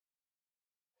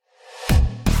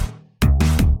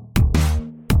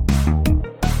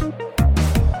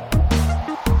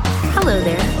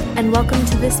and welcome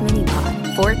to this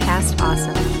mini-pod, Forecast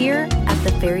Awesome, here at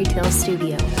the Fairy Tale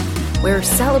Studio, where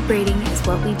celebrating is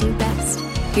what we do best.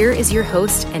 Here is your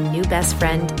host and new best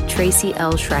friend, Tracy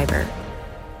L. Schreiber.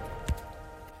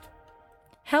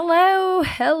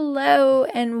 Hello,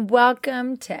 and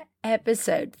welcome to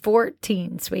episode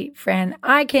 14, sweet friend.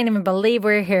 I can't even believe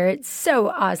we're here. It's so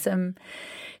awesome.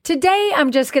 Today,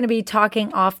 I'm just going to be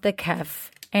talking off the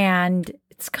cuff, and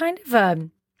it's kind of a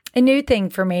new thing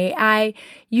for me. I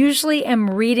usually am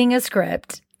reading a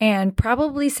script and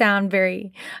probably sound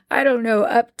very,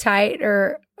 uptight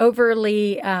or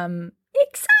overly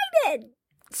excited.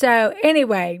 So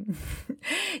anyway,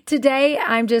 today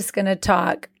I'm just going to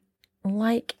talk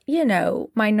like,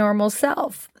 my normal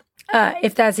self,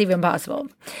 if that's even possible.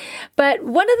 But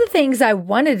one of the things I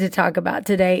wanted to talk about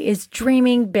today is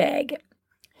dreaming big,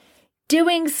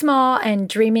 doing small and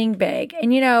dreaming big.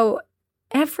 And,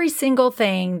 every single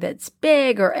thing that's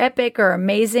big or epic or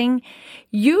amazing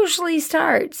usually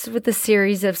starts with a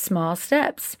series of small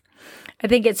steps. I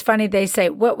think it's funny they say,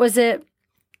 what was it?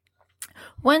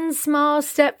 One small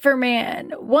step for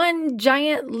man, one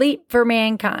giant leap for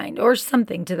mankind, or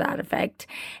something to that effect.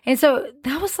 And so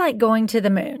that was like going to the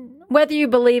moon, whether you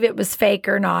believe it was fake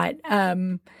or not.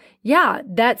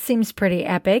 That seems pretty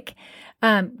epic.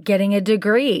 Getting a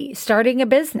degree, starting a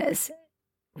business,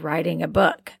 writing a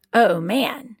book. Oh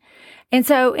man. And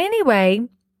so anyway,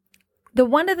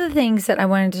 one of the things that I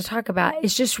wanted to talk about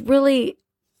is just really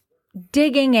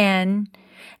digging in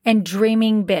and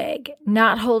dreaming big,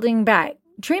 not holding back.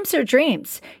 Dreams are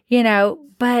dreams,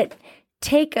 but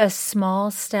take a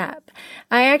small step.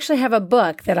 I actually have a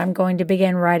book that I'm going to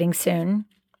begin writing soon.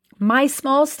 My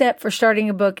small step for starting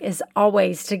a book is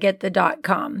always to get the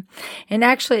 .com. And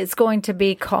actually, it's going to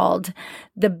be called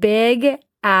The Big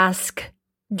Ask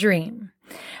Dream.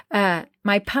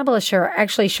 My publisher,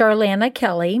 actually, Charlana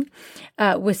Kelly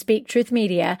with Speak Truth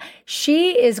Media,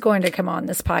 she is going to come on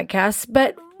this podcast.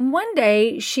 But one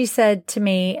day she said to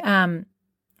me,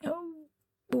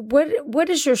 what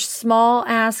is your small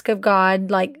ask of God?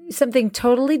 Like something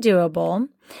totally doable,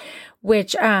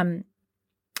 which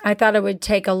I thought I would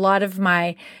take a lot of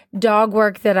my dog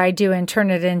work that I do and turn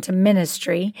it into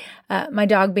ministry, my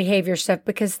dog behavior stuff,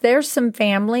 because there's some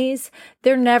families,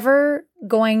 they're never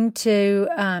going to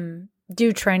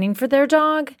do training for their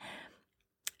dog,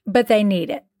 but they need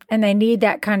it. And they need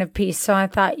that kind of peace. So I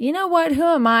thought, you know what? Who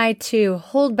am I to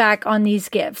hold back on these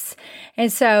gifts?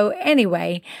 And so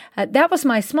anyway, that was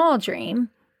my small dream.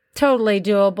 Totally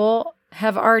doable.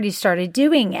 Have already started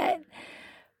doing it.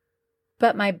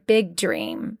 But my big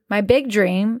dream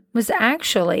was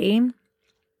actually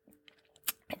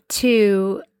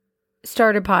to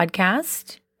start a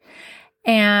podcast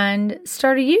and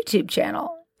start a YouTube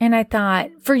channel. And I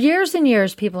thought, for years and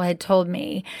years, people had told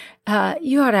me,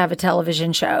 you ought to have a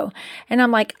television show. And I'm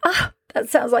like, that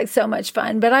sounds like so much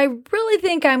fun, but I really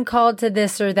think I'm called to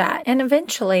this or that. And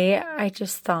eventually, I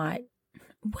just thought,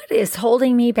 what is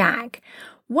holding me back?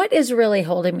 What is really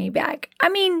holding me back? I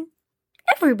mean,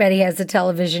 everybody has a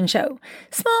television show.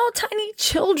 Small, tiny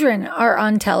children are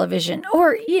on television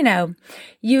or,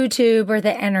 YouTube or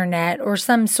the internet or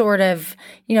some sort of,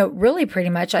 really pretty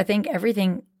much, I think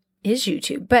everything is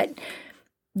YouTube. But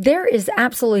there is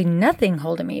absolutely nothing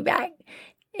holding me back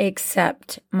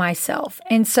except myself.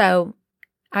 And so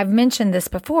I've mentioned this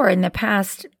before in the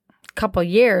past couple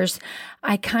years,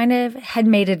 I kind of had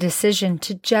made a decision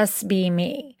to just be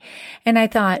me. And I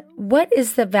thought, what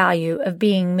is the value of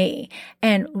being me?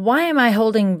 And why am I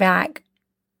holding back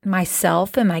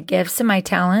myself and my gifts and my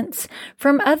talents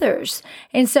from others?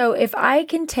 And so if I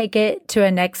can take it to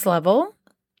a next level,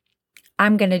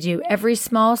 I'm going to do every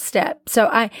small step. So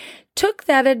I took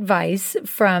that advice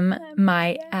from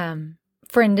my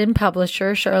friend and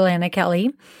publisher, Charlana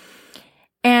Kelly,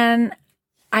 and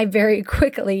I very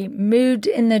quickly moved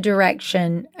in the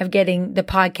direction of getting the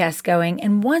podcast going.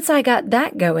 And once I got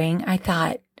that going, I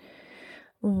thought,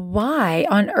 why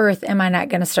on earth am I not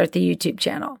going to start the YouTube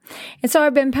channel? And so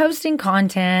I've been posting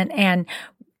content and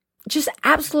just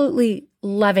absolutely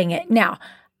loving it. Now,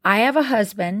 I have a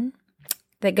husband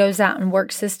that goes out and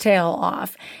works his tail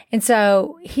off. And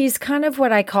so he's kind of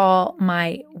what I call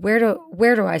my where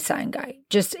do I sign guy.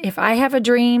 Just if I have a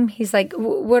dream, he's like,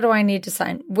 what do I need to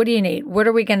sign? What do you need? What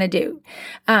are we going to do?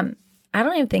 I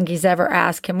don't even think he's ever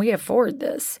asked, can we afford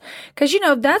this? Because,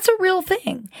 that's a real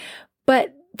thing.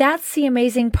 But that's the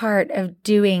amazing part of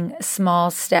doing small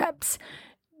steps.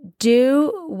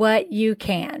 Do what you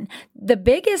can. The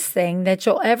biggest thing that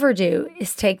you'll ever do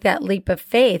is take that leap of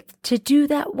faith to do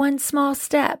that one small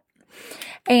step.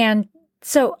 And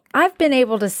so I've been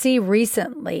able to see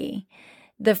recently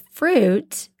the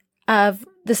fruit of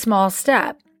the small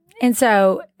step. And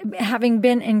so having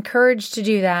been encouraged to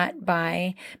do that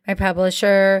by my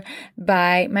publisher,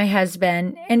 by my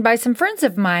husband, and by some friends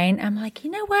of mine, I'm like, you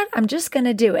know what? I'm just going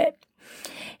to do it.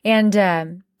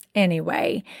 And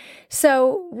anyway,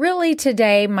 so really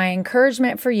today, my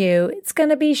encouragement for you, it's going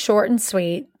to be short and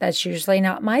sweet. That's usually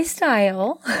not my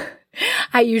style.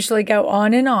 I usually go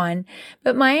on and on.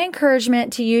 But my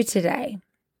encouragement to you today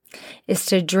is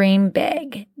to dream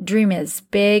big. Dream as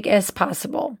big as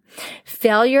possible.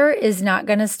 Failure is not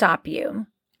going to stop you.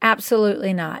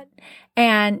 Absolutely not.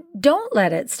 And don't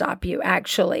let it stop you,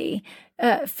 actually.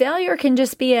 Failure can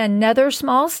just be another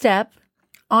small step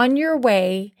on your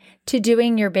way to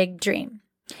doing your big dream.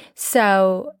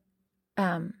 So,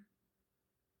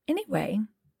 anyway,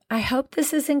 I hope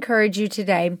this has encouraged you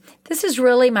today. This is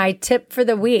really my tip for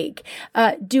the week.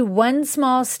 Do one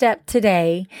small step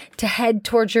today to head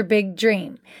towards your big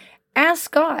dream.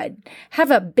 Ask God. Have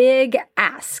a big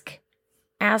ask.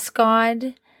 Ask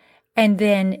God and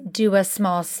then do a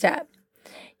small step.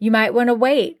 You might want to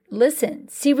wait, listen,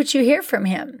 see what you hear from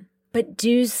Him, but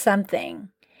do something.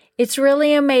 It's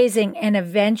really amazing. And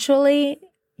eventually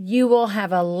you will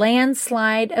have a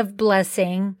landslide of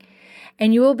blessing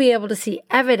and you will be able to see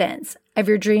evidence of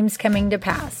your dreams coming to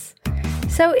pass.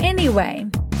 So anyway,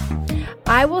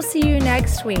 I will see you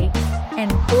next week, and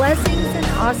blessings and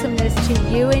awesomeness to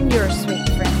you and your sweet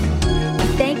friends.